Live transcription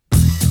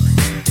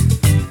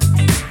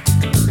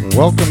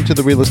Welcome to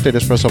the Real Estate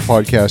Espresso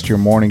Podcast, your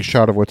morning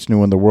shot of what's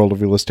new in the world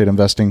of real estate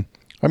investing.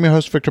 I'm your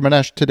host, Victor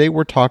Manesh. Today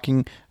we're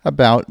talking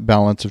about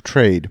balance of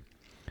trade.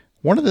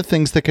 One of the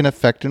things that can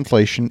affect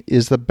inflation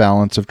is the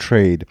balance of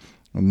trade.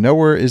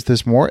 Nowhere is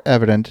this more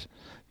evident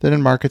than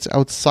in markets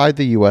outside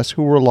the U.S.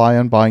 who rely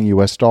on buying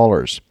U.S.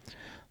 dollars.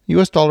 The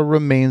U.S. dollar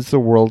remains the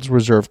world's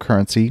reserve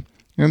currency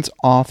and is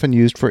often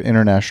used for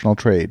international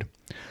trade.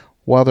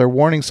 While there are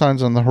warning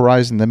signs on the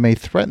horizon that may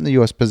threaten the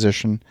U.S.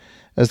 position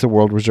as the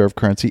world reserve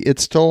currency, it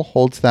still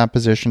holds that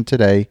position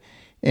today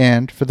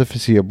and for the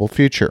foreseeable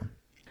future.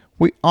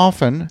 We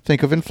often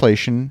think of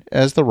inflation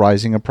as the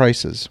rising of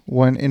prices,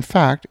 when in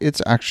fact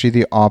it's actually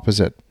the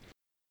opposite.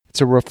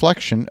 It's a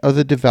reflection of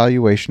the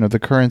devaluation of the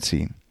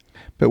currency.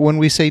 But when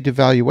we say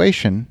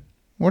devaluation,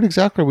 what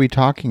exactly are we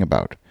talking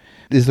about?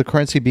 Is the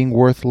currency being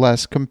worth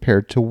less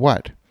compared to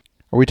what?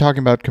 Are we talking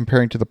about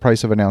comparing to the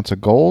price of an ounce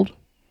of gold,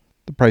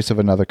 the price of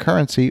another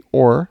currency,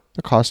 or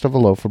the cost of a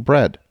loaf of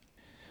bread?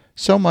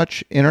 So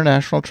much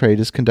international trade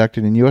is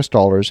conducted in U.S.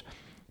 dollars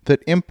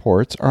that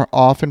imports are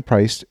often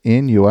priced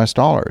in U.S.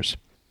 dollars.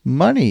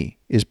 Money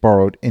is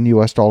borrowed in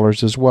U.S.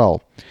 dollars as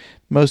well.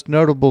 Most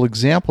notable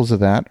examples of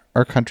that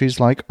are countries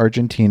like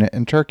Argentina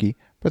and Turkey,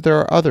 but there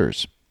are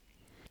others.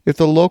 If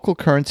the local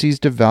currency is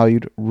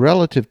devalued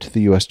relative to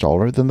the U.S.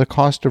 dollar, then the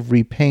cost of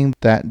repaying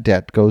that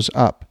debt goes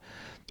up.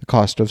 The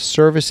cost of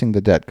servicing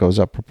the debt goes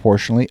up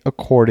proportionally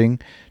according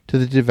to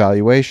the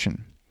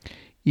devaluation.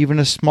 Even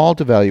a small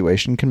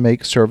devaluation can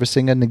make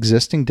servicing an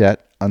existing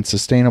debt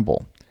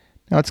unsustainable.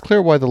 Now, it's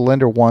clear why the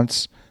lender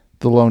wants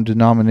the loan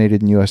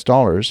denominated in U.S.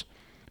 dollars.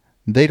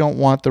 They don't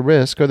want the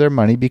risk of their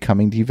money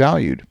becoming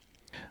devalued.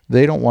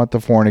 They don't want the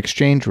foreign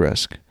exchange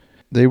risk.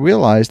 They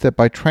realize that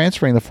by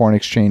transferring the foreign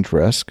exchange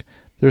risk,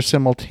 they're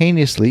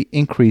simultaneously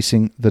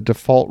increasing the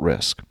default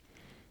risk.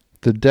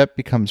 The debt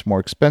becomes more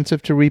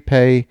expensive to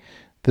repay,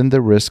 then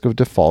the risk of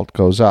default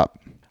goes up.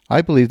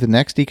 I believe the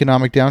next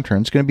economic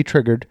downturn is going to be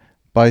triggered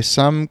by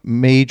some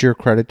major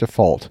credit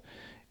default.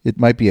 It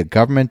might be a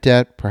government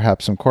debt,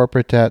 perhaps some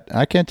corporate debt.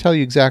 I can't tell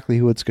you exactly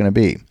who it's going to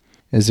be.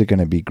 Is it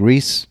going to be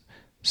Greece,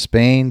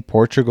 Spain,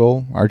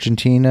 Portugal,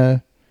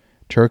 Argentina,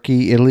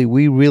 Turkey, Italy?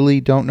 We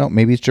really don't know.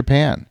 Maybe it's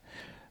Japan.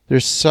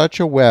 There's such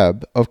a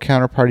web of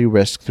counterparty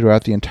risk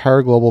throughout the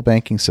entire global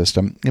banking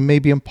system, it may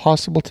be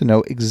impossible to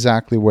know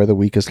exactly where the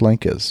weakest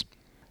link is.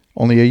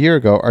 Only a year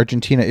ago,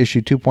 Argentina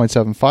issued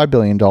 $2.75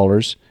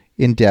 billion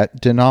in debt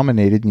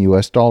denominated in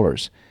U.S.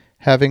 dollars,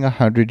 having a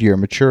 100-year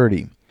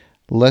maturity.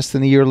 Less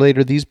than a year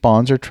later, these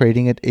bonds are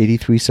trading at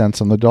 83 cents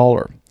on the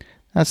dollar.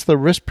 That's the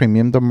risk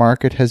premium the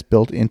market has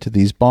built into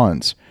these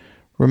bonds.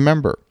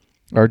 Remember,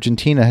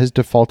 Argentina has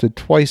defaulted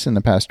twice in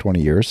the past 20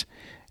 years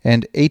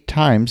and 8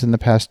 times in the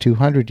past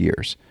 200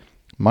 years.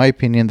 In my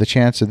opinion, the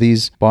chance of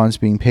these bonds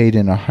being paid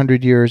in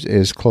 100 years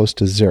is close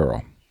to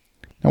zero.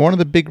 Now, one of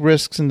the big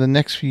risks in the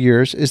next few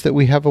years is that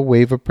we have a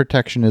wave of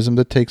protectionism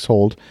that takes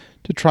hold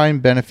to try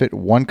and benefit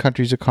one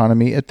country's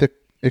economy at the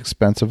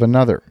expense of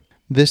another.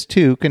 This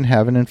too can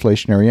have an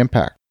inflationary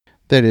impact.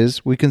 That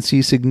is, we can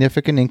see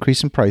significant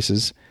increase in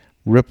prices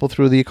ripple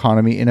through the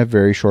economy in a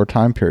very short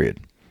time period.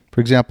 For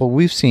example,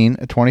 we've seen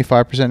a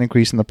 25%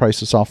 increase in the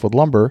price of softwood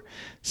lumber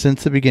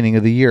since the beginning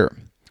of the year,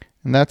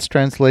 and that's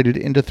translated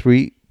into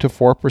 3 to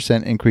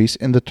 4% increase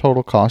in the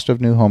total cost of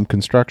new home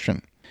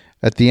construction.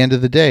 At the end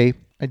of the day,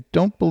 I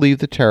don't believe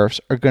the tariffs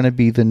are going to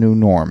be the new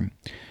norm.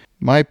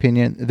 In my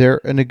opinion,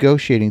 they're a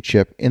negotiating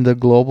chip in the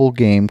global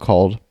game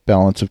called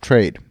balance of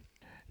trade.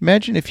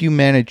 Imagine if you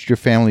managed your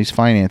family's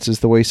finances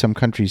the way some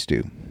countries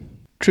do.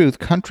 Truth,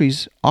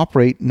 countries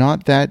operate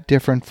not that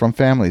different from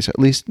families, at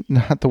least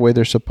not the way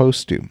they're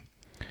supposed to.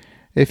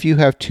 If you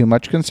have too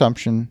much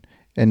consumption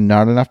and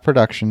not enough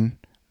production,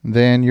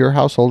 then your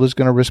household is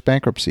going to risk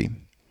bankruptcy.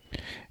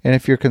 And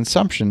if your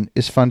consumption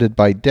is funded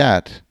by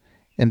debt,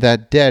 and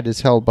that debt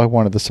is held by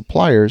one of the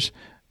suppliers,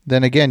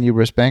 then again you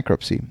risk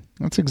bankruptcy.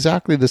 That's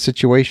exactly the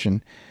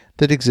situation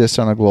that exists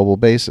on a global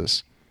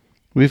basis.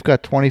 We've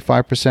got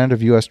 25%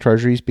 of U.S.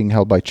 treasuries being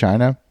held by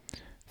China,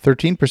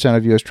 13%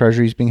 of U.S.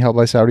 treasuries being held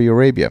by Saudi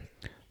Arabia.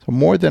 So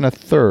more than a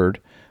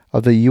third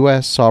of the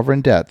U.S.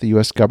 sovereign debt, the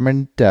U.S.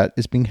 government debt,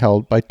 is being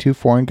held by 2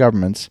 foreign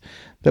governments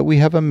that we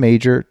have a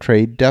major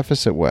trade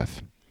deficit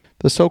with.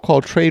 The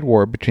so-called trade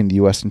war between the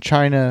U.S. and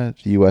China,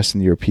 the U.S. and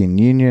the European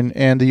Union,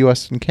 and the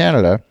U.S. and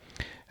Canada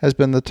has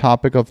been the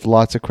topic of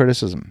lots of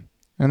criticism.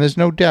 And there's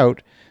no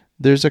doubt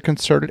there's a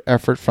concerted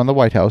effort from the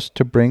White House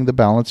to bring the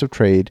balance of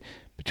trade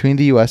between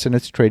the U.S. and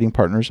its trading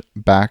partners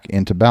back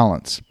into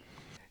balance.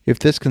 If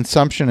this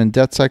consumption and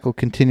debt cycle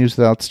continues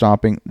without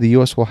stopping, the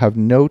U.S. will have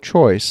no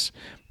choice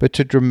but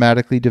to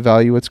dramatically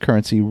devalue its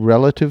currency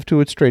relative to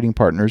its trading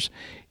partners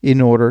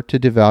in order to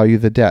devalue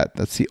the debt.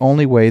 That's the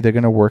only way they're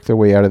going to work their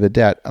way out of the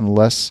debt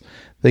unless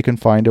they can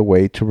find a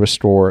way to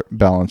restore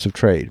balance of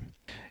trade.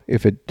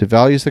 If it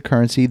devalues the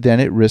currency,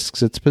 then it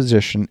risks its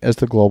position as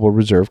the global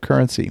reserve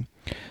currency.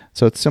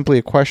 So it's simply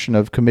a question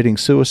of committing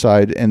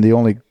suicide, and the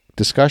only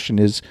discussion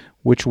is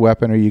which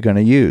weapon are you going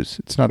to use.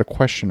 It's not a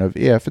question of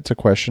if, it's a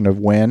question of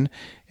when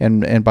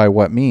and by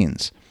what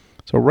means.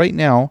 So right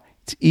now,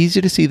 It's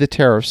easy to see the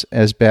tariffs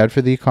as bad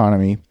for the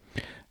economy.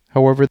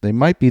 However, they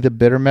might be the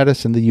bitter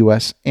medicine the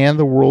U.S. and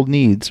the world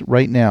needs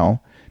right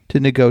now to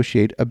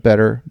negotiate a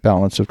better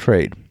balance of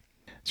trade.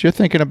 So you're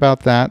thinking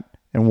about that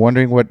and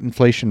wondering what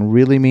inflation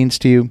really means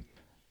to you?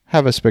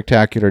 Have a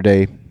spectacular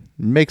day.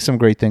 Make some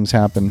great things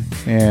happen,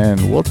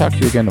 and we'll talk to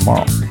you again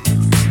tomorrow.